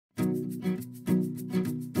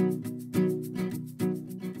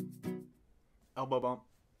Elbow bump.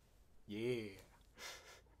 Yeah.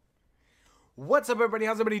 What's up, everybody?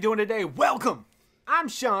 How's everybody doing today? Welcome. I'm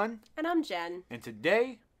Sean. And I'm Jen. And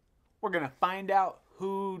today, we're going to find out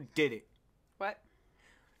who did it. What?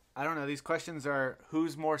 I don't know. These questions are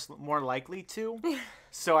who's more likely to.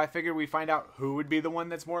 So I figured we'd find out who would be the one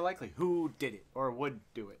that's more likely. Who did it or would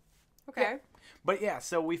do it. Okay. Yeah. But yeah,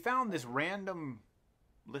 so we found this random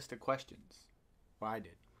list of questions. Well, I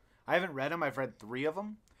did. I haven't read them. I've read 3 of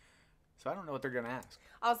them. So I don't know what they're going to ask.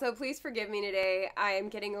 Also, please forgive me today. I am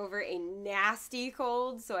getting over a nasty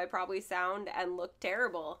cold, so I probably sound and look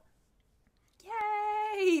terrible.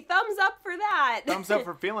 Yay! Thumbs up for that. Thumbs up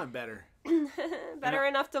for feeling better. Better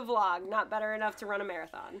enough to vlog, not better enough to run a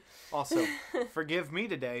marathon. Also, forgive me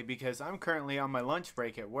today because I'm currently on my lunch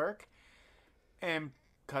break at work and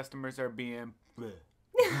customers are being bleh.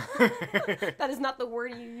 That is not the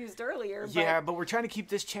word you used earlier. But... Yeah, but we're trying to keep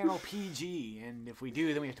this channel PG, and if we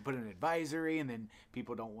do, then we have to put an advisory, and then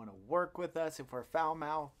people don't want to work with us. If we're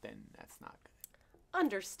foul-mouthed, then that's not good.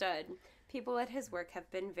 Understood. People at his work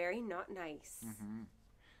have been very not nice.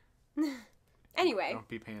 Mm-hmm. Anyway.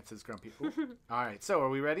 Grumpy Pants is grumpy. All right, so are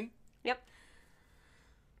we ready? Yep.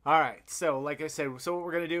 All right, so like I said, so what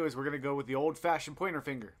we're going to do is we're going to go with the old-fashioned pointer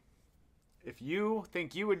finger. If you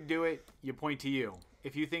think you would do it, you point to you.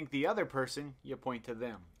 If you think the other person, you point to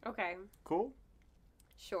them. Okay. Cool?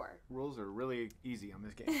 Sure. Rules are really easy on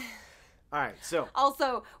this game. All right, so.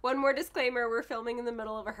 Also, one more disclaimer. We're filming in the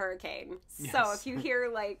middle of a hurricane. Yes. So if you hear,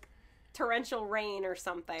 like, torrential rain or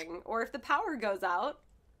something, or if the power goes out,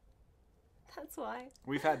 that's why.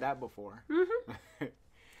 We've had that before. Mm-hmm.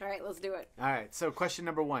 All right, let's do it. All right, so question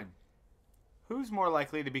number 1. Who's more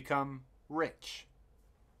likely to become rich?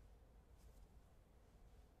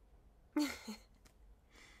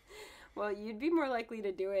 Well, you'd be more likely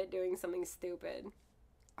to do it doing something stupid.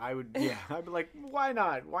 I would, yeah. I'd be like, why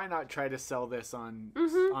not? Why not try to sell this on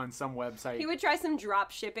some website? He would try some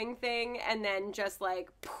drop shipping thing and then just like,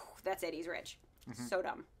 poof, that's it, he's rich. Mm-hmm. So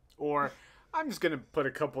dumb. Or, I'm just going to put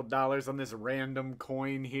a couple dollars on this random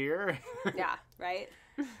coin here. Yeah, right?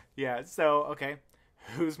 Yeah, so, okay.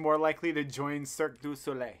 Who's more likely to join Cirque du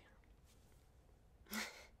Soleil?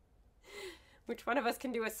 Which one of us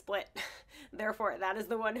can do a split? Therefore, that is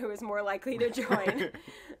the one who is more likely to join.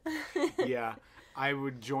 Yeah, I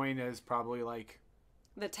would join as probably like...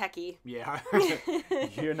 The techie. Yeah.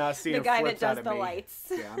 You're not seeing the guy that flips out does of the me.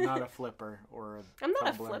 lights. Yeah, I'm not a flipper or a I'm not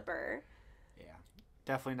tumbler. a flipper. Yeah,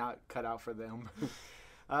 definitely not cut out for them.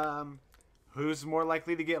 Who's more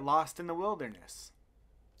likely to get lost in the wilderness?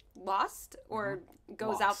 Lost or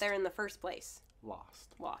goes Lost. out there in the first place?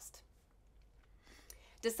 Lost.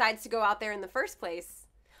 Decides to go out there in the first place.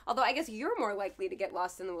 Although I guess you're more likely to get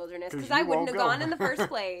lost in the wilderness because you I wouldn't won't have go. gone in the first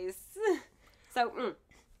place. So,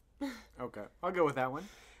 Okay, I'll go with that one.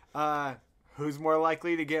 Who's more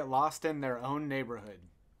likely to get lost in their own neighborhood?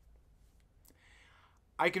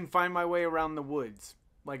 I can find my way around the woods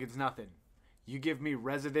like it's nothing. You give me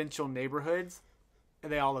residential neighborhoods,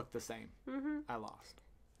 and they all look the same. Mm-hmm. I lost.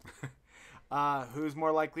 Who's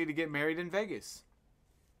more likely to get married in Vegas?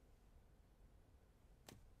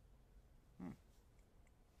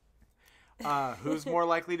 Who's more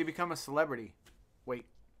likely to become a celebrity? Wait,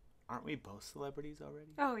 aren't we both celebrities already?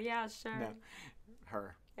 oh yeah, sure. No,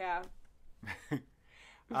 her. Yeah.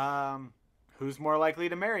 Who's more likely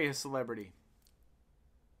to marry a celebrity?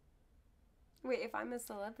 Wait, if I'm a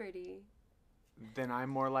celebrity. Then I'm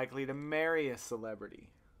more likely to marry a celebrity.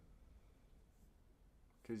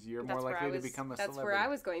 Because you're more likely to become a celebrity. That's where I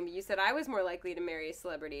was going, but you said I was more likely to marry a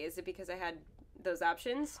celebrity. Is it because I had those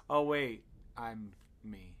options? Oh, wait. I'm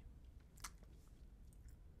me.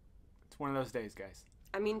 It's one of those days, guys.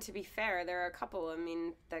 I mean, to be fair, there are a couple,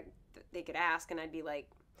 that they could ask, and I'd be like,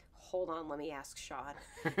 hold on, let me ask Sean.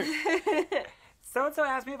 So-and-so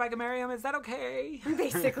asked me if I could marry him. Is that okay?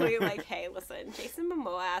 Basically, like, hey, listen, Jason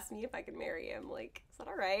Momoa asked me if I could marry him. Like, is that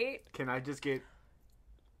all right? Can I just get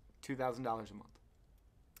 $2,000 a month?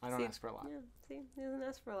 I don't ask for a lot. Yeah, see, he doesn't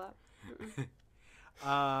ask for a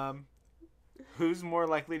lot. Who's more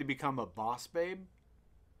likely to become a boss babe?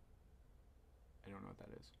 I don't know what that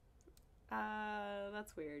is.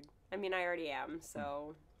 That's weird. I mean, I already am,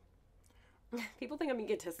 so... People think I'm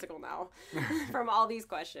egotistical now from all these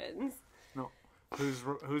questions. No.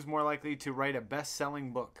 Who's more likely to write a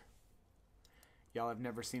best-selling book? Y'all have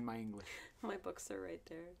never seen my English. My books are right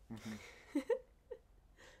there. Mm-hmm.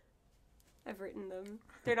 I've written them.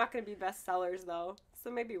 They're not going to be bestsellers, though, so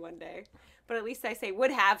maybe one day. But at least I say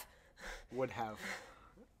would have. Would have.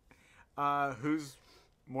 Who's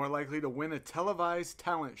more likely to win a televised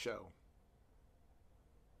talent show?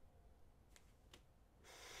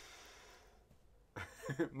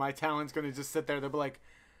 My talent's going to just sit there. They'll be like,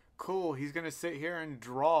 cool, he's going to sit here and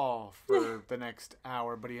draw for the next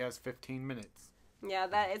hour, but he has 15 minutes. Yeah,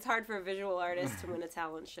 it's hard for a visual artist to win a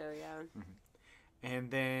talent show, yeah.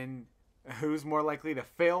 And then, who's more likely to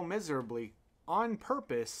fail miserably on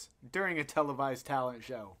purpose during a televised talent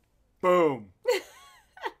show? Boom.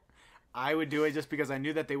 I would do it just because I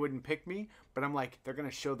knew that they wouldn't pick me, but I'm like, they're going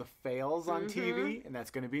to show the fails on TV, and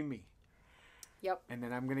that's going to be me. Yep. And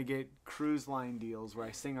then I'm going to get cruise line deals where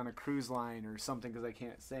I sing on a cruise line or something because I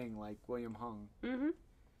can't sing like William Hung. Mm-hmm.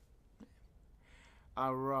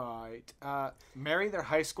 All right. Marry their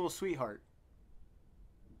high school sweetheart.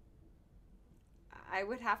 I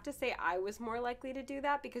would have to say I was more likely to do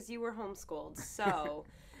that because you were homeschooled, so...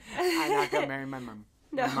 I'm not going to marry my mom.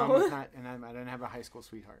 No. My mom was not, and I didn't have a high school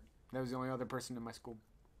sweetheart. That was the only other person in my school.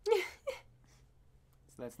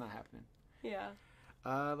 So that's not happening. Yeah.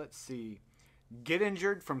 Let's see. Get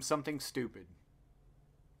injured from something stupid.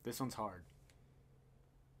 This one's hard.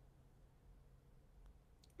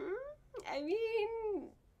 I mean,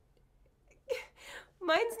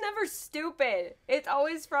 mine's never stupid. It's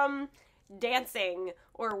always from dancing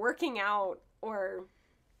or working out or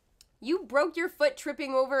you broke your foot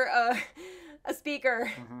tripping over a speaker.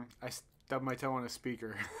 Mm-hmm. I stubbed my toe on a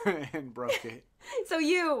speaker and broke it. So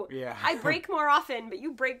you. Yeah. I break more often, but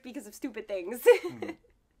you break because of stupid things. Mm-hmm.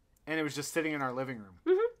 And it was just sitting in our living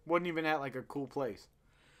room. Wasn't even at like a cool place.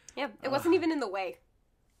 Yeah, it wasn't even in the way,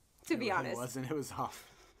 to be honest. It wasn't. It was off.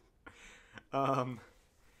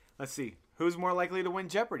 Let's see. Who's more likely to win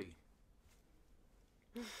Jeopardy?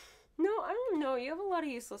 No, I don't know. You have a lot of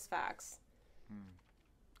useless facts.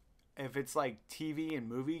 If it's like TV and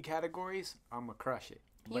movie categories, I'm gonna crush it.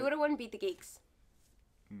 You would have won Beat the Geeks.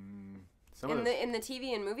 In the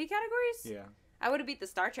TV and movie categories? Yeah. I would have beat the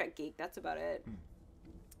Star Trek geek. That's about it.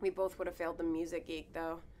 We both would have failed the music geek,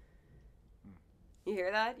 though. You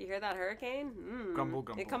hear that? You hear that hurricane? Grumble,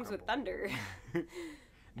 grumble, it comes grumble. with thunder.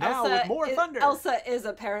 Now with more thunder. Elsa is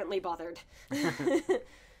apparently bothered.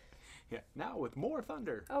 Yeah, now with more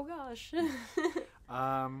thunder. Oh gosh.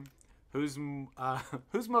 Who's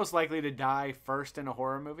most likely to die first in a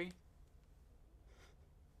horror movie?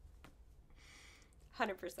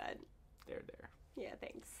 100%. There. Yeah,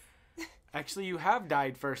 thanks. Actually, you have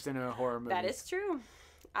died first in a horror movie. That is true.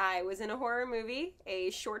 I was in a horror movie, a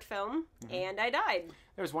short film, and I died.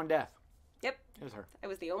 There was one death. Yep. It was her. I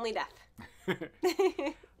was the only death.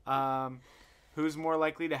 Who's more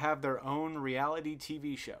likely to have their own reality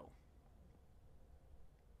TV show?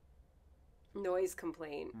 Noise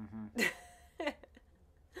complaint.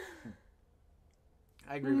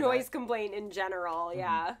 I agree with Noise that. complaint in general,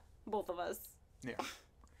 yeah. Both of us. Yeah.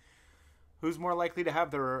 Who's more likely to have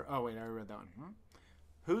their... Oh, wait, I read that one.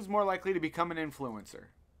 Who's more likely to become an influencer?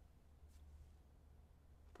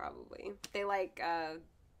 Probably. They like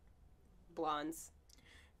blondes.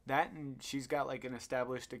 That, and she's got like an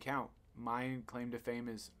established account. My claim to fame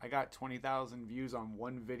is I got 20,000 views on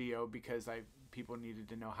one video because people needed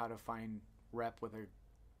to know how to find rep with a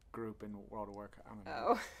group in World of Warcraft.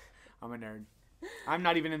 I'm a nerd. I'm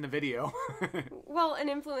not even in the video. Well, an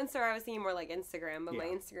influencer I was thinking more like Instagram, but my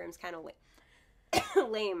Instagram's kind of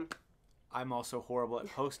lame. I'm also horrible at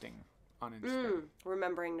posting on Instagram.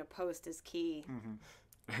 Remembering to post is key.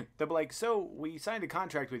 They'll be like, so we signed a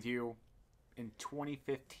contract with you in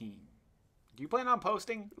 2015. Do you plan on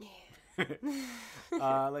posting?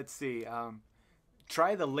 Yeah. Let's see.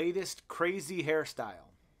 Try the latest crazy hairstyle.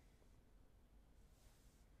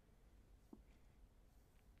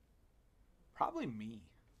 Probably me.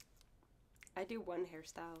 I do one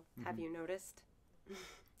hairstyle. Have you noticed?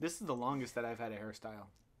 This is the longest that I've had a hairstyle.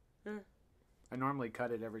 I normally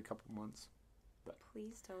cut it every couple months. But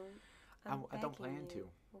please don't. I don't plan to.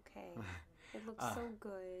 Okay. It looks so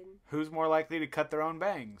good. Who's more likely to cut their own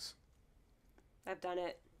bangs? I've done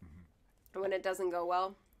it. And when it doesn't go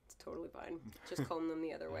well, it's totally fine. Just comb them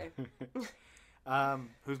the other way.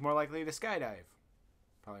 Who's more likely to skydive?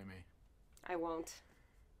 Probably me. I won't.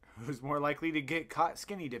 Who's more likely to get caught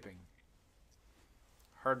skinny dipping?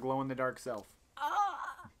 Her glow-in-the-dark self.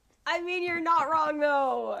 I mean, you're not wrong,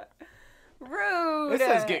 though. Rude. It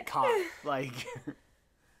says get caught. Like...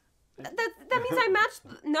 That means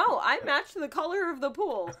I matched the color of the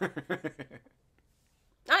pool.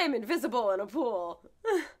 I am invisible in a pool.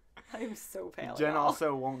 I am so pale. Jen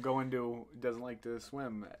also doesn't like to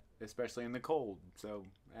swim, especially in the cold. So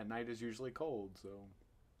at night is usually cold. So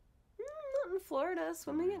not in Florida.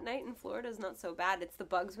 Swimming at night in Florida is not so bad. It's the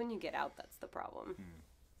bugs when you get out that's the problem.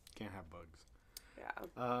 Can't have bugs. Yeah.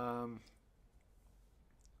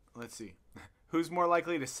 Let's see. Who's more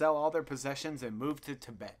likely to sell all their possessions and move to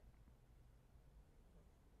Tibet?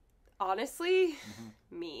 Honestly,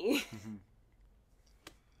 me.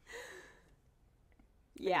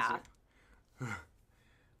 Yeah.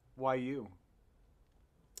 Why you?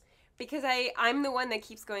 Because I'm the one that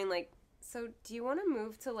keeps going like, so do you want to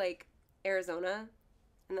move to like Arizona?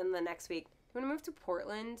 And then the next week, do you want to move to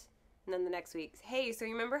Portland? And then the next week, hey, so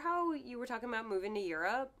you remember how you were talking about moving to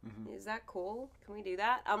Europe? Is that cool? Can we do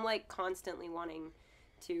that? I'm like constantly wanting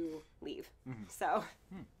to leave. So.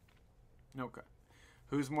 Okay.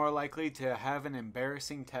 Who's more likely to have an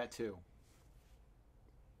embarrassing tattoo?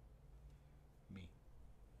 Me.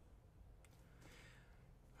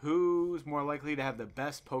 Who's more likely to have the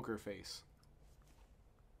best poker face?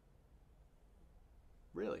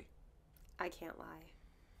 Really? I can't lie.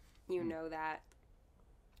 You know that.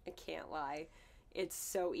 I can't lie. It's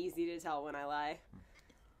so easy to tell when I lie.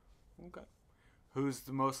 Okay. Who's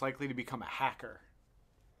the most likely to become a hacker?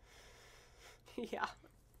 Yeah.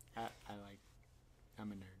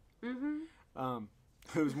 I'm a nerd.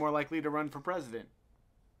 Who's more likely to run for president?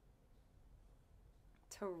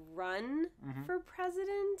 To run for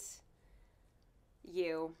president?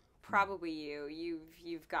 You. Probably you.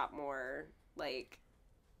 You've got more, like,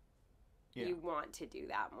 you want to do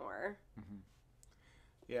that more.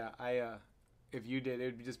 Yeah, if you did, it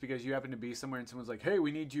would be just because you happen to be somewhere and someone's like, hey,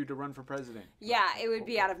 we need you to run for president. Yeah, it would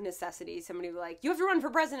be out of necessity. Somebody would be like, you have to run for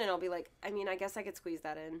president. I'll be like, I mean, I guess I could squeeze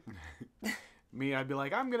that in. Me, I'd be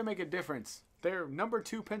like, I'm going to make a difference. They're number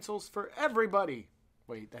 2 pencils for everybody.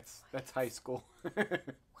 Wait, that's high school. What?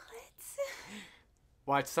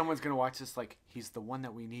 Watch, someone's going to watch this like, he's the one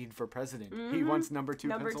that we need for president. He wants number 2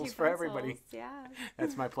 pencils for everybody. Yeah.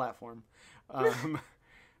 That's my platform.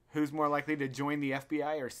 Who's more likely to join the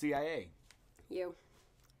FBI or CIA? You.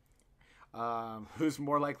 Who's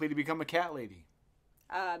more likely to become a cat lady?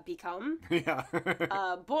 Become? Yeah.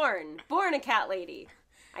 Born a cat lady.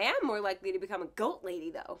 I am more likely to become a goat lady,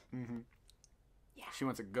 though. Yeah. She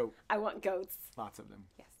wants a goat. I want goats. Lots of them.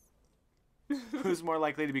 Yes. Who's more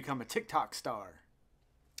likely to become a TikTok star?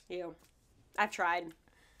 You. I've tried.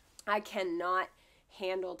 I cannot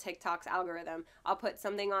handle TikTok's algorithm. I'll put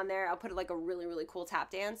something on there. I'll put like a really, really cool tap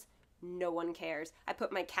dance. No one cares. I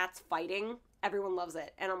put my cats fighting. Everyone loves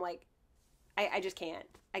it. And I'm like, I just can't.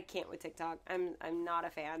 I can't with TikTok. I'm not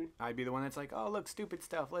a fan. I'd be the one that's like, oh, look, stupid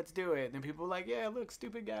stuff. Let's do it. And then people are like, yeah, look,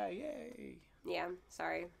 stupid guy. Yay. Yeah,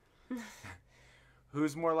 sorry.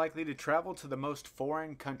 Who's more likely to travel to the most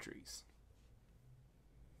foreign countries?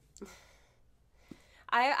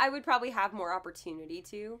 I would probably have more opportunity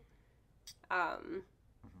to. So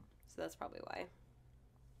that's probably why.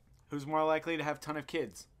 Who's more likely to have a ton of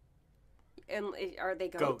kids? And are they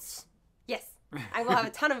goats? Goats. Yes. I will have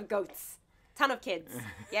a ton of goats. Ton of kids.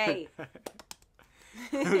 Yay.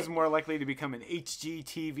 Who's more likely to become an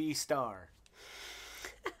HGTV star?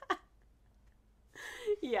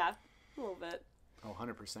 Yeah, a little bit. Oh,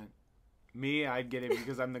 100%. Me, I'd get it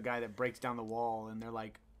because I'm the guy that breaks down the wall and they're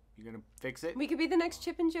like, you gonna fix it? We could be the next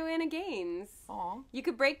Chip and Joanna Gaines. Aw. You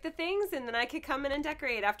could break the things and then I could come in and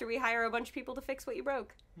decorate after we hire a bunch of people to fix what you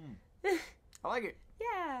broke. I like it.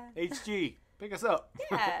 Yeah. HG, pick us up.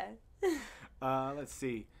 Yeah. Let's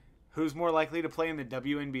see. Who's more likely to play in the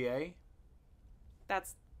WNBA?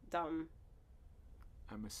 That's dumb.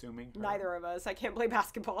 I'm assuming. Neither of us. I can't play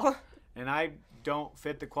basketball. And I don't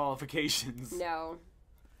fit the qualifications. No.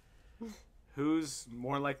 Who's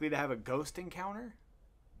more likely to have a ghost encounter?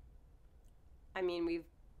 I mean, we've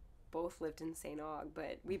both lived in St. Aug,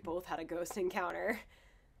 but we both had a ghost encounter.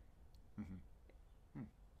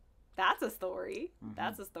 That's a story.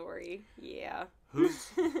 That's a story. Yeah.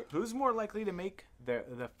 Who's more likely to make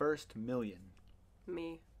the first million?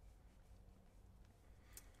 Me.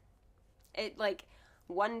 It like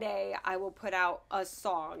one day I will put out a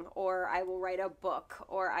song or I will write a book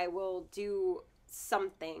or I will do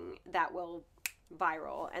something that will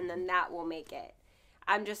viral and then that will make it.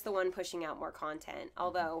 I'm just the one pushing out more content.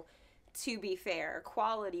 Although, to be fair,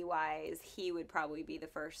 quality-wise, he would probably be the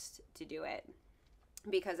first to do it.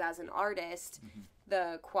 Because as an artist,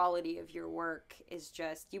 the quality of your work is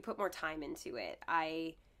just, you put more time into it.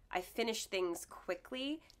 I finish things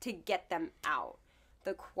quickly to get them out.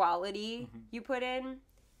 The quality you put in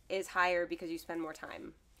is higher because you spend more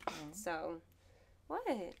time. So, what?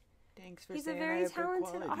 Thanks for He's saying a very I have good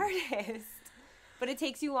talented quality. artist. But it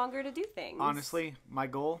takes you longer to do things. Honestly, my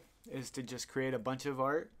goal is to just create a bunch of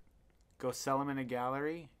art, go sell them in a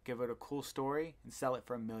gallery, give it a cool story, and sell it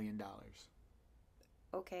for $1 million.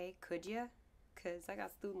 Okay, could you? Because I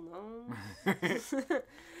got student loans.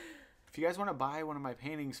 If you guys want to buy one of my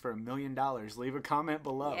paintings for $1 million, leave a comment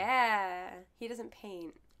below. Yeah. He doesn't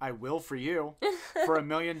paint. I will for you. For $1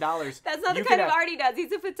 million. That's not the kind of art he does.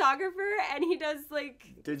 He's a photographer and he does like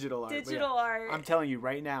digital art. Digital art. I'm telling you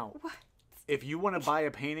right now. What? If you want to buy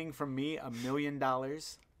a painting from me, $1 million,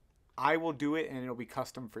 I will do it and it'll be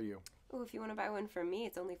custom for you. Oh, if you want to buy one from me,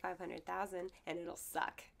 it's only $500,000 and it'll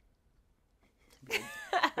suck.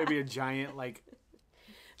 Maybe a giant like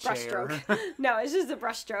brushstroke. No, it's just a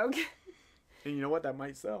brushstroke. And you know what? That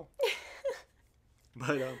might sell.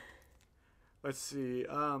 But let's see.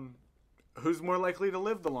 Who's more likely to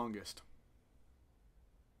live the longest?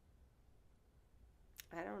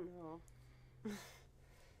 I don't know.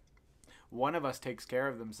 One of us takes care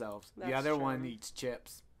of themselves. That's the other true. one eats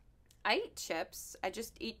chips. I eat chips. I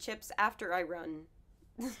just eat chips after I run.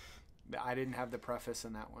 I didn't have the preface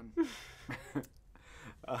in that one.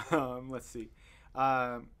 Let's see.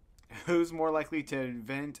 Who's more likely to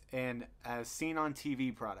invent an as seen on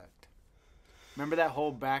TV product? Remember that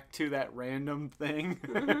whole back to that random thing?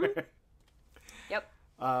 Mm-hmm. Yep.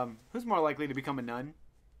 Who's more likely to become a nun?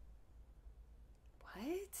 What?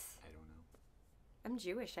 I don't know. I'm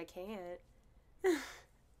Jewish. I can't.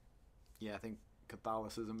 Yeah, I think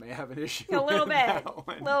Catholicism may have an issue. A little with bit. that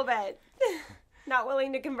one. A little bit. Not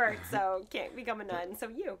willing to convert, so can't become a nun. So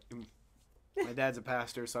you. My dad's a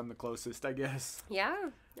pastor, so I'm the closest, I guess. Yeah,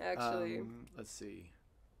 actually. Let's see.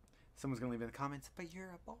 Someone's going to leave in the comments, but you're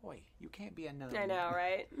a boy. You can't be a nun. I know,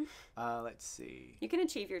 right? Let's see. You can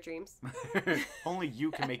achieve your dreams. Only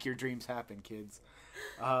you can make your dreams happen, kids.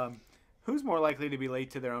 Who's more likely to be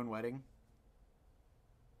late to their own wedding?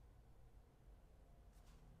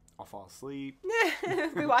 I'll fall asleep.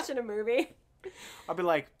 Be watching a movie. I'll be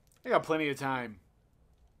like, I got plenty of time.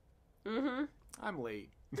 Mm-hmm. I'm late.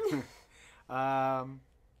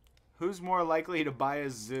 Who's more likely to buy a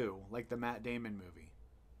zoo, like the Matt Damon movie?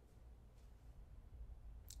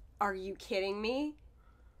 Are you kidding me?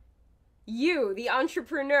 You, the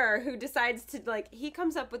entrepreneur who decides to, like, he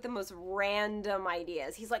comes up with the most random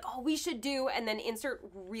ideas. He's like, oh, we should do, and then insert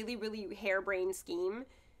really, really harebrained scheme.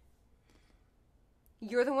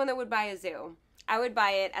 You're the one that would buy a zoo. I would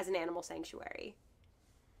buy it as an animal sanctuary.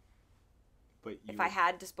 But if I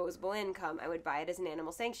had disposable income, I would buy it as an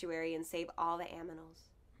animal sanctuary and save all the aminals.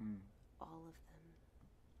 All of them.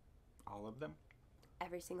 All of them?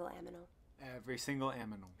 Every single aminal. Every single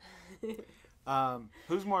aminal.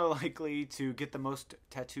 Who's more likely to get the most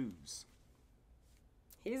tattoos?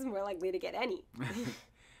 He's more likely to get any.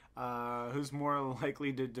 Who's more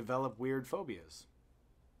likely to develop weird phobias?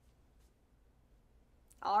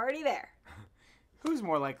 Already there. Who's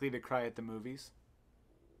more likely to cry at the movies?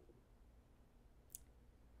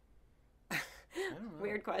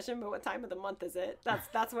 Weird question, but what time of the month is it?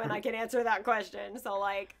 That's when I can answer that question. So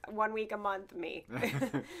like 1 week a month, me.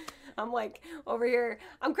 I'm like over here,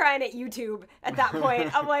 I'm crying at YouTube at that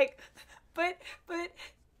point. I'm like, but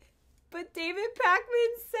David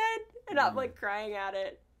Pakman said, and I'm like crying at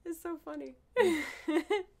it. It's so funny.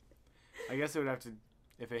 I guess it would have to,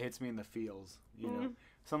 if it hits me in the feels, you know,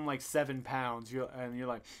 something like 7 pounds, you're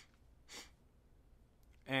like,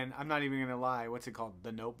 and I'm not even gonna lie. What's it called?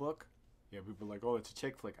 The Notebook. Yeah, people are like, oh, it's a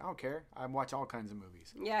chick flick. I don't care. I watch all kinds of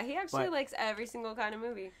movies. Yeah, he actually likes every single kind of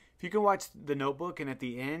movie. If you can watch The Notebook and at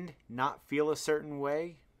the end not feel a certain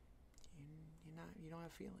way, you don't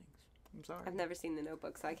have feelings. I'm sorry. I've never seen The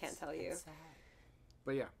Notebook, so I can't tell you. Sad.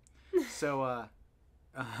 But yeah. So,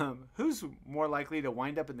 who's more likely to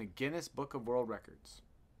wind up in the Guinness Book of World Records?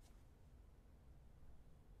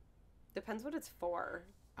 Depends what it's for.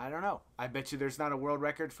 I don't know. I bet you there's not a world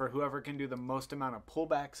record for whoever can do the most amount of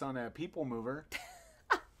pullbacks on a people mover.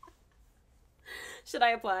 Should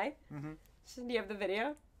I apply? Mm-hmm. Do you have the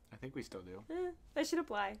video? I think we still do. I should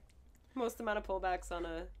apply. Most amount of pullbacks on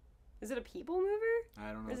a... Is it a people mover?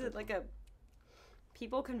 I don't know. Is it like a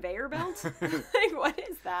people conveyor belt? Like, what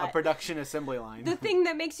is that? A production assembly line. The thing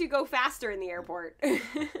that makes you go faster in the airport.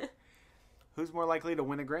 Who's more likely to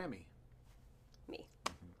win a Grammy? Me.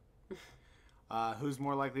 Who's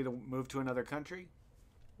more likely to move to another country?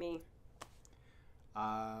 Me.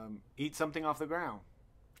 Eat something off the ground.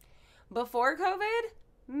 Before COVID?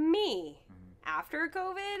 Me. After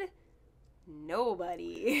COVID?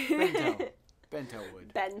 Nobody. Bento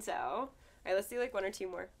would. Bento. All right, let's do like 1 or 2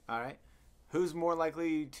 more. All right. Who's more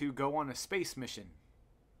likely to go on a space mission?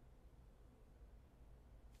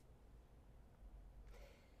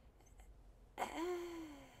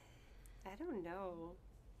 I don't know.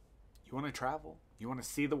 You want to travel. You want to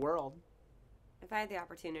see the world. If I had the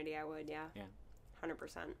opportunity, I would, yeah. Yeah.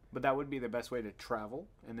 100%. But that would be the best way to travel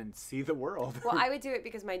and then see the world. Well, I would do it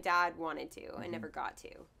because my dad wanted to and never got to.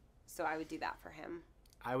 So I would do that for him.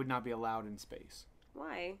 I would not be allowed in space.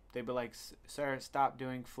 Why? They'd be like, sir, stop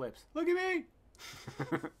doing flips. Look at me.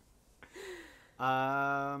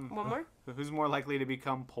 One more? Who's more likely to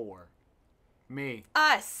become poor? Me.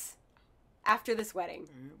 Us. After this wedding.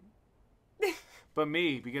 But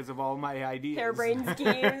me, because of all my ideas. Harebrained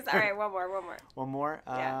schemes. All right, one more. One more?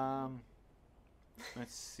 Yeah.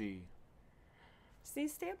 Let's see. See,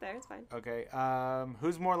 stay up there. It's fine. Okay.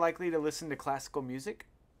 Who's more likely to listen to classical music?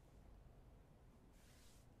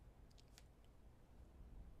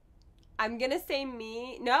 I'm going to say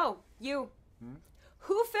me. No, you.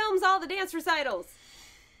 Who films all the dance recitals?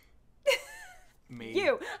 Me.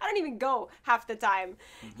 You. I don't even go half the time.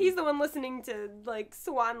 He's the one listening to, like,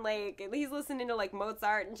 Swan Lake. And he's listening to, like,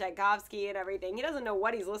 Mozart and Tchaikovsky and everything. He doesn't know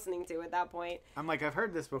what he's listening to at that point. I'm like, I've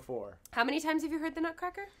heard this before. How many times have you heard the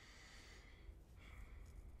Nutcracker?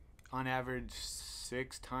 On average,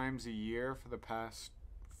 6 times a year for the past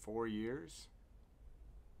 4 years.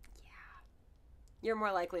 You're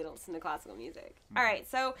more likely to listen to classical music. All right,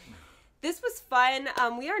 so this was fun.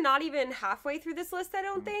 We are not even halfway through this list, I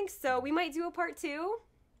don't think, so we might do a part 2.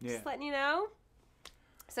 Yeah. Just letting you know.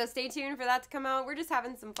 So stay tuned for that to come out. We're just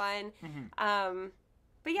having some fun.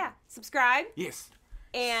 But yeah, subscribe. Yes.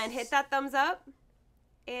 And hit that thumbs up.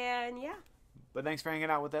 And yeah. But thanks for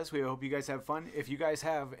hanging out with us. We hope you guys have fun. If you guys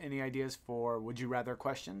have any ideas for would you rather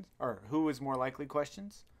questions or who is more likely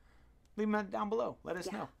questions, leave them down below. Let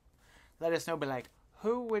us know. Let us know, but like,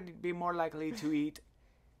 who would be more likely to eat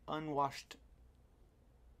unwashed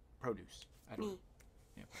produce? I don't know.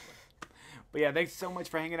 Yeah, but yeah, thanks so much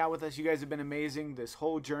for hanging out with us. You guys have been amazing this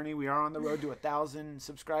whole journey. We are on the road to 1,000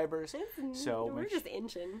 subscribers. So we're just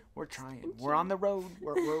inching. We're trying. We're on the road.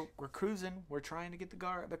 We're cruising. We're trying to get the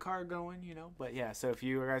car going, you know. But yeah, so if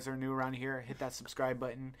you guys are new around here, hit that subscribe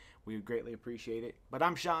button. We would greatly appreciate it. But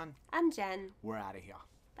I'm Sean. I'm Jen. We're out of here.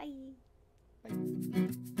 Bye.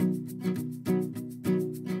 Bye.